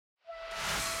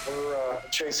We're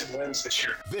chasing wins this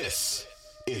year. This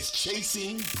is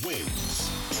Chasing Wins.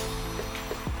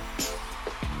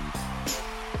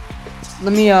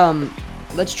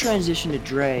 Let's transition to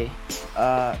Dre,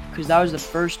 because that was the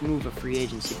first move of free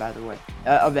agency, by the way,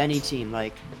 of any team.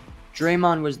 Like,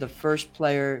 Draymond was the first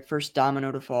player, first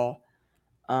domino to fall,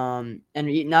 and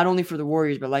not only for the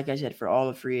Warriors, but like I said, for all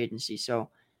of free agency. So,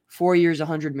 4 years,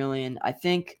 $100 million. I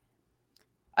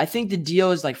think the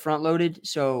deal is like front loaded.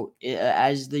 So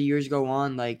as the years go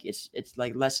on, like it's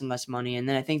like less and less money, and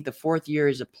then I think the fourth year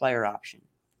is a player option.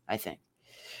 I think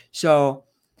so.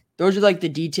 Those are like the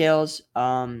details.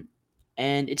 And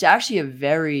it's actually a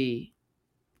very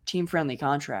team-friendly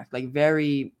contract, like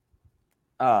very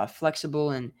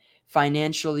flexible and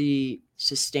financially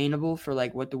sustainable for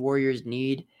like what the Warriors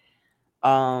need.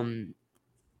 What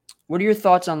are your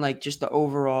thoughts on like just the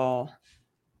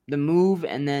move,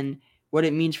 and then what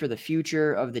it means for the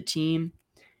future of the team?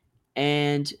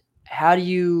 And how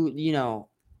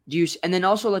do and then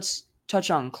also let's touch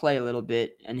on Clay a little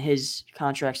bit and his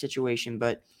contract situation.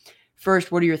 But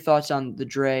first, what are your thoughts on the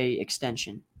Dre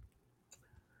extension?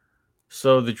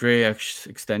 So the Dre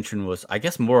extension was, I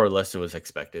guess, more or less it was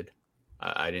expected.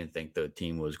 I didn't think the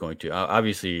team was going to.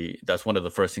 Obviously, that's one of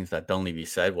the first things that Dunleavy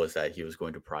said was that he was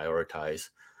going to prioritize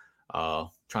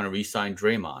trying to re-sign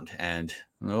Draymond, and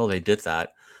well, they did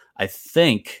that. I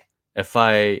think, if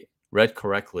I read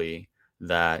correctly,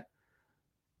 that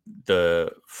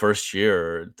the first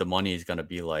year the money is going to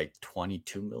be like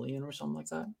 22 million or something like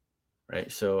that,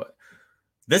 right? So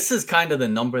this is kind of the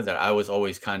number that I was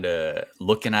always kind of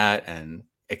looking at and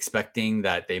expecting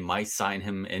that they might sign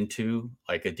him into,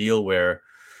 like a deal where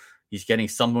he's getting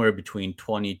somewhere between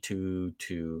 22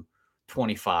 to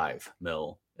 25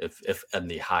 mil, if on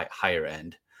the higher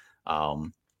end.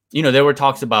 There were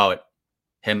talks about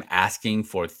him asking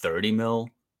for 30 mil,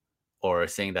 or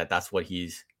saying that that's what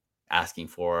he's asking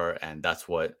for, and that's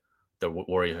what the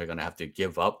Warriors are going to have to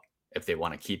give up if they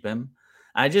want to keep him.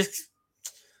 I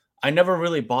never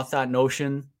really bought that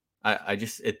notion.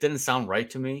 It didn't sound right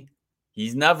to me.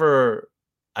 I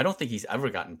don't think he's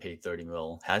ever gotten paid 30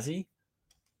 mil, has he?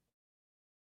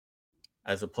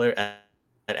 As a player at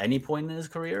any point in his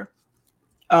career?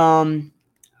 What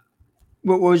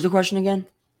was the question again?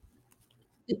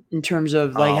 In terms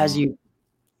of like, has he?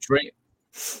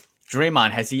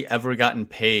 Draymond, has he ever gotten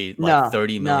paid like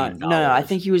 $30 million? No. I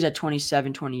think he was at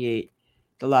 27, 28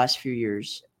 the last few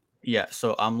years. Yeah,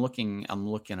 so I'm looking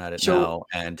at it now,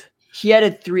 and he had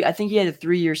a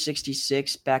 3-year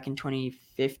 66 back in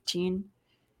 2015,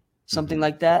 something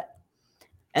like that.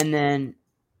 And then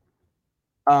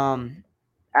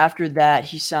after that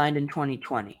he signed in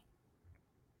 2020.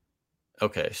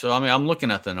 Okay, so I mean, I'm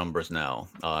looking at the numbers now,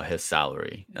 his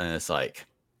salary, and it's like,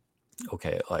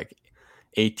 okay, like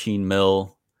 18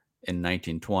 mil in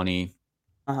 1920,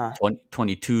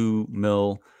 22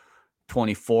 mil,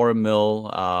 24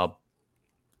 mil.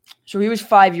 So he was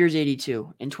 5 years,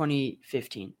 82 in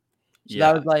 2015. So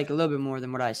that was like a little bit more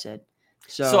than what I said.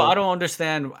 So I don't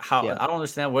understand I don't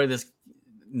understand where this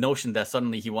notion that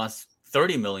suddenly he wants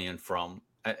 30 million from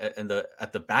at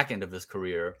the back end of his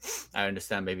career. I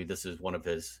understand maybe this is one of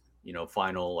his,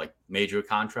 final like major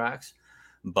contracts,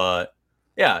 but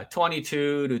yeah,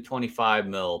 22 to 25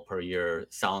 mil per year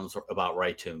sounds about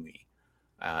right to me.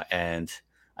 And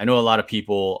I know a lot of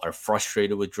people are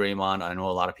frustrated with Draymond. I know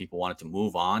a lot of people wanted to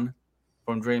move on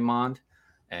from Draymond,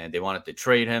 and they wanted to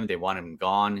trade him. They want him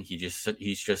gone.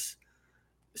 He's just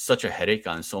such a headache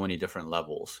on so many different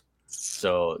levels.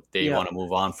 So they want to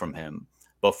move on from him.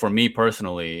 But for me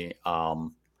personally,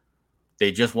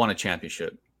 they just won a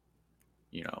championship,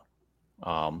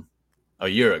 a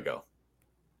year ago,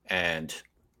 and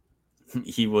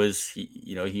he was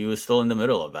still in the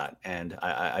middle of that. And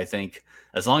I think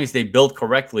as long as they build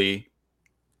correctly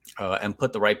and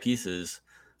put the right pieces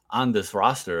on this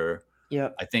roster,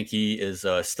 I think he is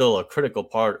still a critical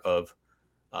part of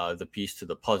the piece to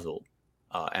the puzzle.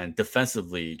 And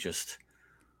defensively, just,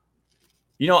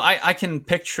 I can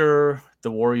picture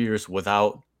the Warriors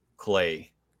without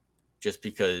Clay, just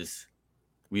because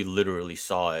we literally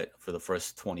saw it for the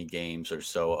first 20 games or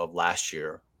so of last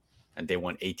year, and they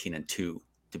went 18-2 to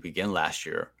begin last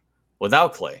year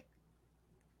without Clay.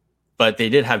 But they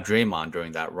did have Draymond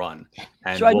during that run.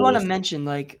 And so I want to mention,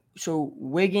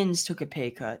 Wiggins took a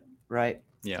pay cut, right?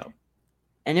 Yeah.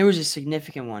 And it was a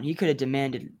significant one. He could have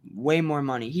demanded way more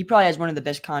money. He probably has one of the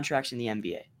best contracts in the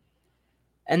NBA.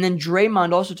 And then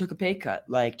Draymond also took a pay cut.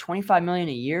 Like $25 million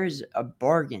a year is a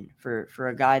bargain for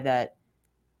a guy that,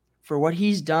 for what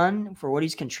he's done, for what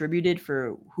he's contributed,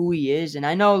 for who he is. And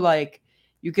I know, like,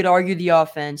 you could argue the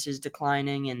offense is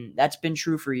declining, and that's been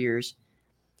true for years.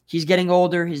 He's getting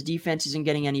older. His defense isn't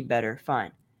getting any better.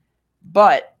 Fine.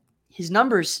 But his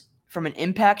numbers from an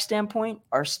impact standpoint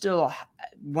are still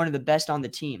one of the best on the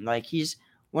team. Like, he's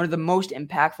one of the most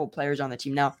impactful players on the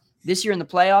team. Now, this year in the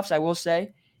playoffs, I will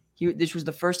say, this was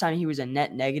the first time he was a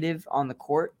net negative on the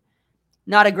court.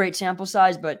 Not a great sample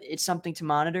size, but it's something to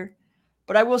monitor.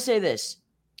 But I will say this.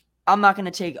 I'm not going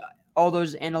to take all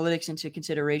those analytics into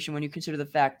consideration when you consider the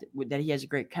fact that he has a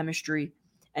great chemistry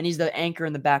and he's the anchor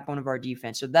and the backbone of our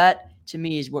defense. So that, to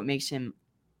me, is what makes him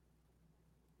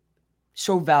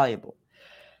so valuable.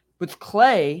 With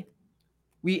Clay,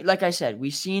 like I said,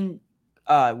 we've seen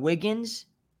Wiggins,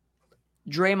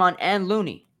 Draymond, and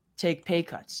Looney take pay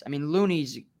cuts. I mean,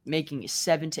 Looney's making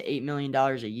 $7 to $8 million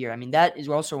a year. I mean, that is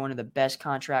also one of the best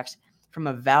contracts from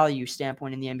a value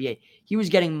standpoint in the NBA. He was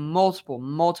getting multiple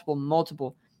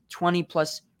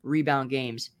 20-plus rebound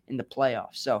games in the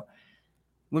playoffs. So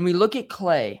when we look at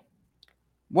Clay,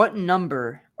 what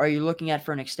number are you looking at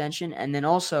for an extension? And then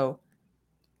also,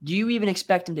 do you even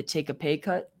expect him to take a pay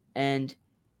cut? And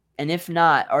if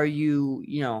not, would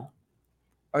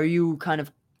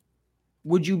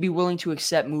you be willing to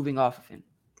accept moving off of him?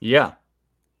 Yeah.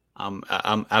 I'm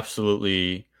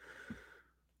absolutely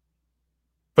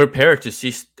prepared to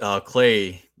see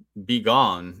Clay be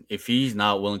gone if he's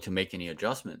not willing to make any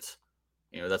adjustments.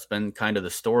 That's been kind of the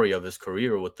story of his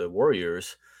career with the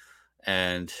Warriors.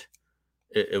 And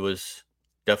it was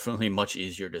definitely much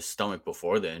easier to stomach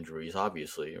before the injuries,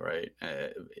 obviously, right?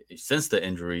 Since the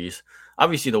injuries,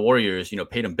 obviously the Warriors,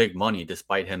 paid him big money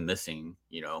despite him missing,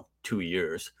 2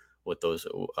 years with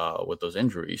those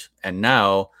injuries. And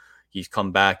now he's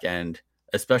come back, and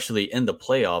especially in the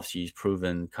playoffs, he's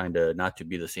proven kind of not to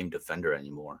be the same defender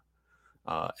anymore.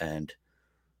 And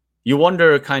you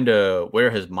wonder kind of where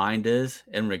his mind is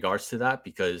in regards to that,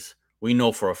 because we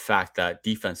know for a fact that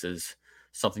defense is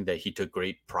something that he took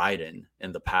great pride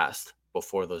in the past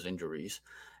before those injuries.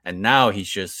 And now he's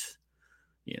just,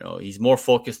 he's more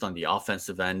focused on the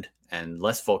offensive end and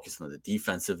less focused on the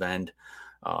defensive end.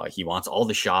 He wants all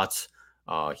the shots.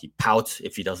 He pouts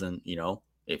if he doesn't,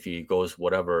 if he goes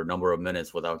whatever number of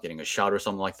minutes without getting a shot or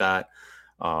something like that.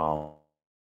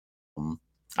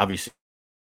 Obviously,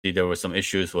 there were some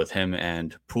issues with him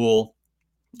and Poole,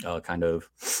 kind of,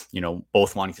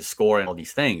 both wanting to score and all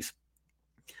these things.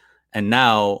 And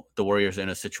now the Warriors are in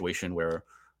a situation where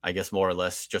I guess more or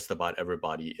less just about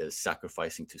everybody is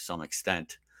sacrificing to some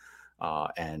extent.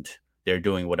 And they're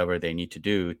doing whatever they need to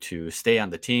do to stay on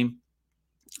the team.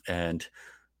 And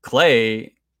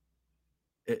Clay,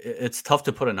 it's tough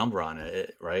to put a number on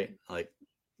it, right? Like,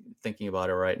 thinking about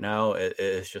it right now,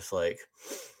 it's just like,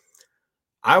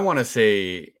 I want to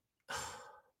say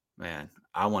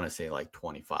like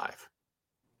 25.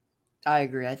 I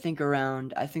agree. I think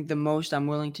the most I'm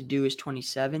willing to do is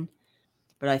 27,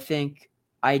 but I think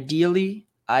ideally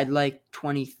I'd like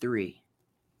 23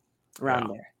 around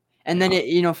there. And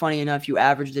then funny enough, you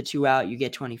average the two out, you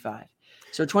get 25.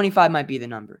 So 25 might be the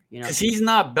number, Because he's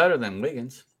not better than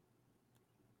Wiggins.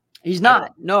 He's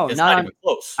not. No, it's not even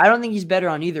close. I don't think he's better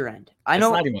on either end. I know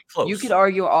it's not even close. You could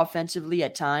argue offensively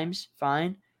at times,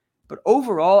 fine. But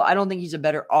overall, I don't think he's a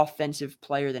better offensive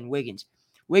player than Wiggins.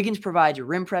 Wiggins provides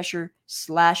rim pressure,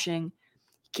 slashing.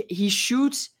 He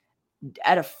shoots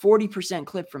at a 40%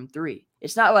 clip from three.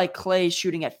 It's not like Clay's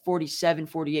shooting at 47,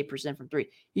 48% from three.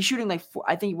 He's shooting like,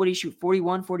 I think, what did he shoot,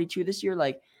 41, 42 this year?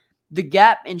 Like, the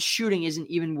gap in shooting isn't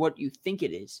even what you think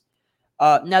it is.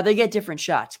 Now, they get different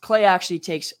shots. Clay actually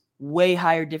takes way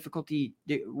higher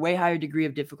degree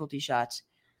of difficulty shots.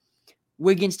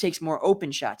 Wiggins takes more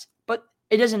open shots. But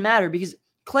it doesn't matter because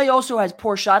Clay also has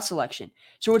poor shot selection.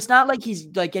 So it's not like he's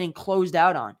like getting closed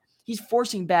out on. He's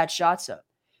forcing bad shots up.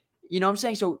 You know what I'm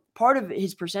saying? So part of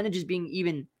his percentages being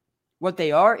even what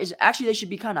they are is actually they should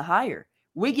be kind of higher.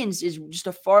 Wiggins is just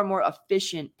a far more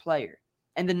efficient player,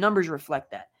 and the numbers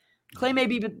reflect that. Clay may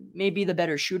be the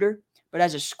better shooter, but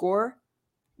as a scorer,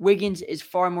 Wiggins is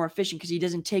far more efficient because he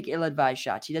doesn't take ill-advised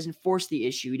shots. He doesn't force the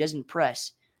issue. He doesn't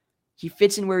press. He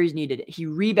fits in where he's needed. He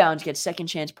rebounds, gets second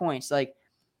chance points.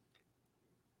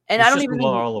 And I don't even think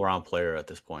all around player at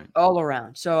this point. All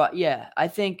around. So yeah, I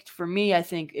think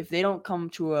if they don't come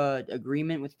to a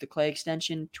agreement with the Clay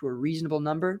extension to a reasonable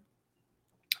number,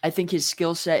 I think his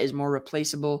skill set is more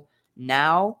replaceable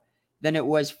now than it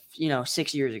was,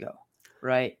 6 years ago,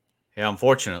 right? Yeah,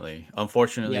 unfortunately,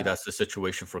 that's the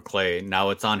situation for Clay. Now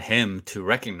it's on him to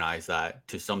recognize that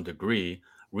to some degree,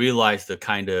 realize the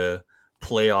kind of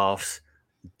playoffs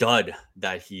dud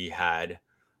that he had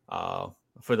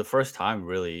for the first time.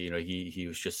 Really, he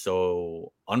was just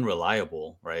so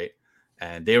unreliable, right?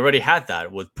 And they already had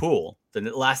that with Poole. The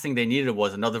last thing they needed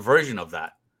was another version of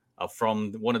that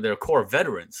from one of their core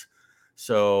veterans.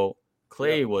 So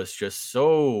Clay was just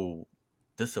so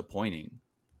disappointing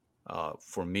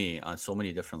for me on so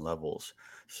many different levels.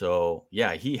 So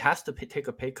yeah, he has to take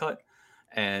a pay cut,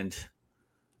 and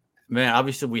man,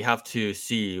 obviously we have to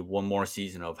see one more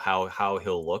season of how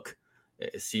he'll look,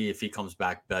 see if he comes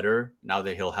back better now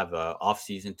that he'll have a off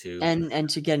season to and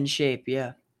to get in shape.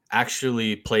 Yeah.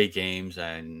 actually play games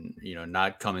and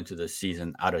not come into the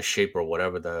season out of shape or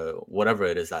whatever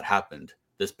it is that happened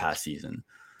this past season.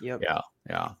 Yep.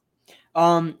 Yeah.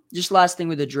 Just last thing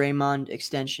with the Draymond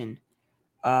extension.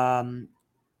 So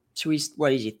he's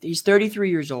 33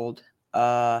 years old.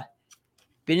 Been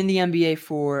in the NBA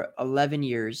for 11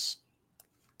 years.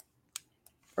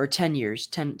 Or 10 years.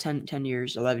 10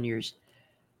 years, 11 years.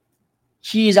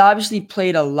 He's obviously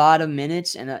played a lot of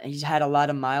minutes and he's had a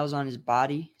lot of miles on his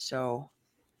body. So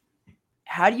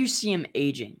how do you see him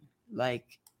aging?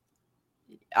 Like,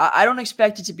 I don't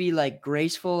expect it to be like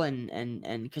graceful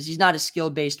and because he's not a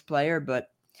skill-based player, but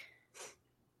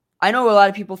I know a lot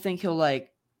of people think he'll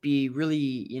like be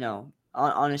really,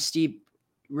 on a steep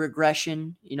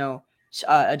regression,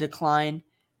 a decline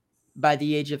by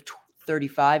the age of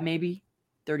 35, maybe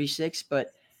 36.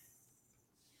 But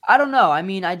I don't know. I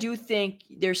mean, I do think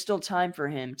there's still time for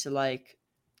him to like,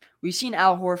 we've seen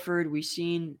Al Horford, we've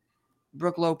seen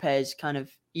Brook Lopez kind of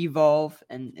evolve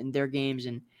in their games,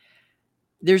 and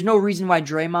there's no reason why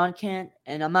Draymond can't.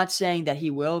 And I'm not saying that he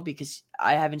will because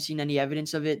I haven't seen any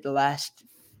evidence of it the last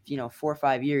 4 or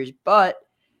 5 years, but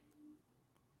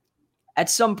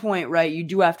at some point, right, you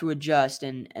do have to adjust,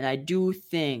 and I do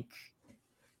think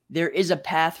there is a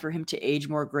path for him to age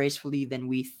more gracefully than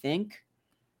we think,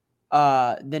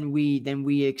 than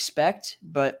we expect.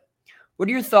 But what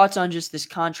are your thoughts on just this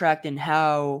contract and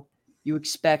how you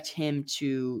expect him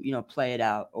to play it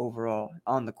out overall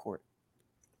on the court?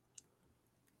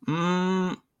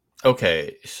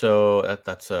 Okay, so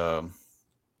that's an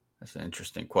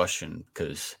interesting question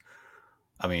because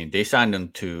I mean they signed him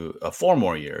to 4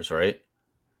 more years, right?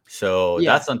 So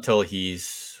that's until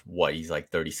he's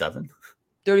like 37.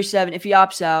 37 if he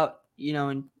opts out,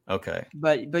 and okay.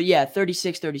 But yeah,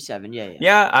 36, 37. Yeah.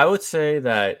 Yeah, I would say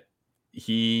that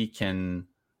he can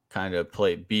kind of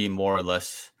be more or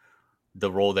less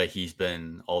the role that he's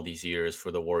been all these years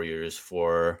for the Warriors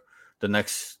for the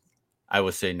next, I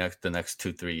would say the next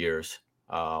 2-3 years.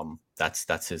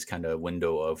 That's his kind of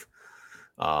window of.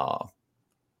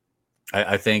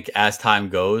 I think as time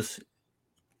goes,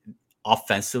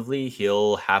 offensively,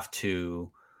 he'll have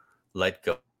to let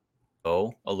go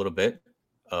a little bit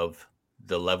of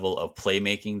the level of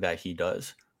playmaking that he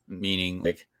does, meaning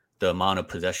like the amount of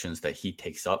possessions that he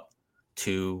takes up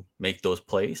to make those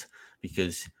plays,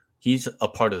 because he's a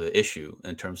part of the issue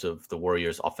in terms of the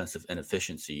Warriors' offensive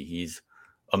inefficiency. He's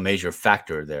a major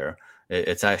factor there.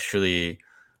 It's actually,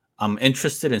 I'm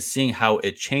interested in seeing how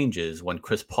it changes when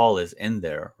Chris Paul is in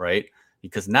there, right?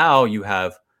 Because now you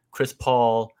have Chris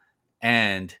Paul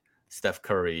and Steph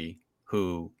Curry,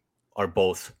 who are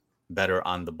both better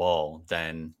on the ball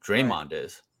than Draymond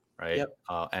is, right? Yep.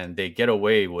 And they get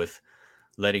away with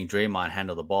letting Draymond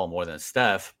handle the ball more than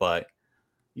Steph, but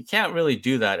you can't really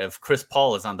do that if Chris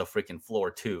Paul is on the freaking floor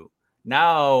too.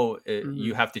 Now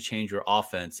you have to change your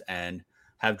offense and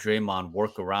have Draymond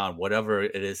work around whatever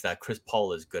it is that Chris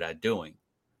Paul is good at doing.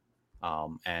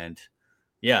 And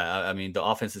yeah, I mean, the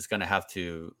offense is going to have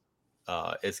to,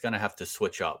 it's going to have to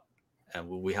switch up, and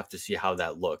we have to see how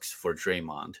that looks for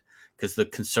Draymond, because the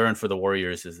concern for the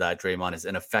Warriors is that Draymond is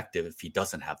ineffective if he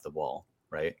doesn't have the ball,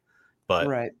 right?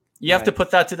 But you have to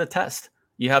put that to the test.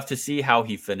 You have to see how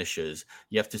he finishes.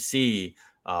 You have to see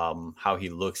how he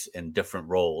looks in different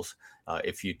roles.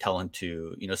 If you tell him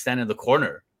to, stand in the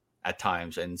corner at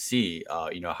times and see,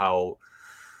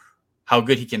 how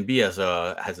good he can be as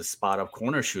a spot up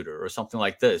corner shooter or something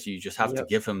like this. You just have to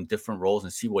give him different roles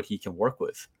and see what he can work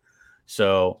with.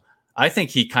 So I think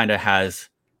he kind of has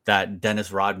that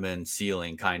Dennis Rodman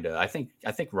ceiling, kind of. I think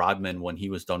Rodman, when he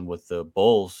was done with the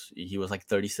Bulls, he was like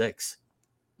 36.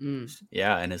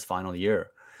 Yeah, in his final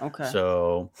year. Okay.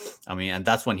 So, I mean, and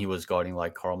that's when he was guarding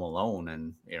like Karl Malone,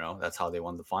 and that's how they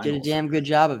won the finals. Did a damn good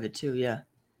job of it too. Yeah.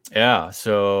 Yeah.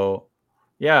 So,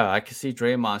 yeah, I can see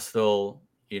Draymond still,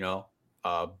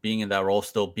 being in that role,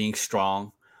 still being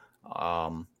strong.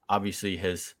 Obviously,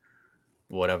 his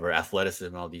athleticism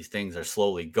and all these things are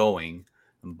slowly going,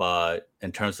 but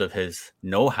in terms of his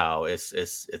know-how,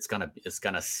 it's gonna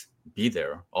be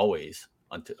there always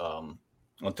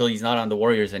until he's not on the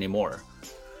Warriors anymore.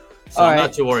 So I'm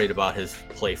not too worried about his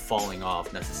play falling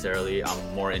off necessarily.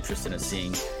 I'm more interested in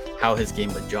seeing how his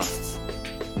game adjusts.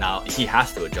 Now he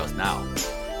has to adjust now.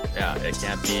 Yeah, it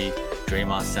can't be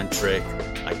Draymond centric,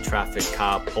 like traffic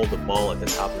cop, hold the ball at the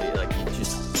top of the like he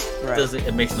just Right. doesn't.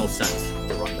 It makes no sense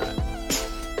to run that.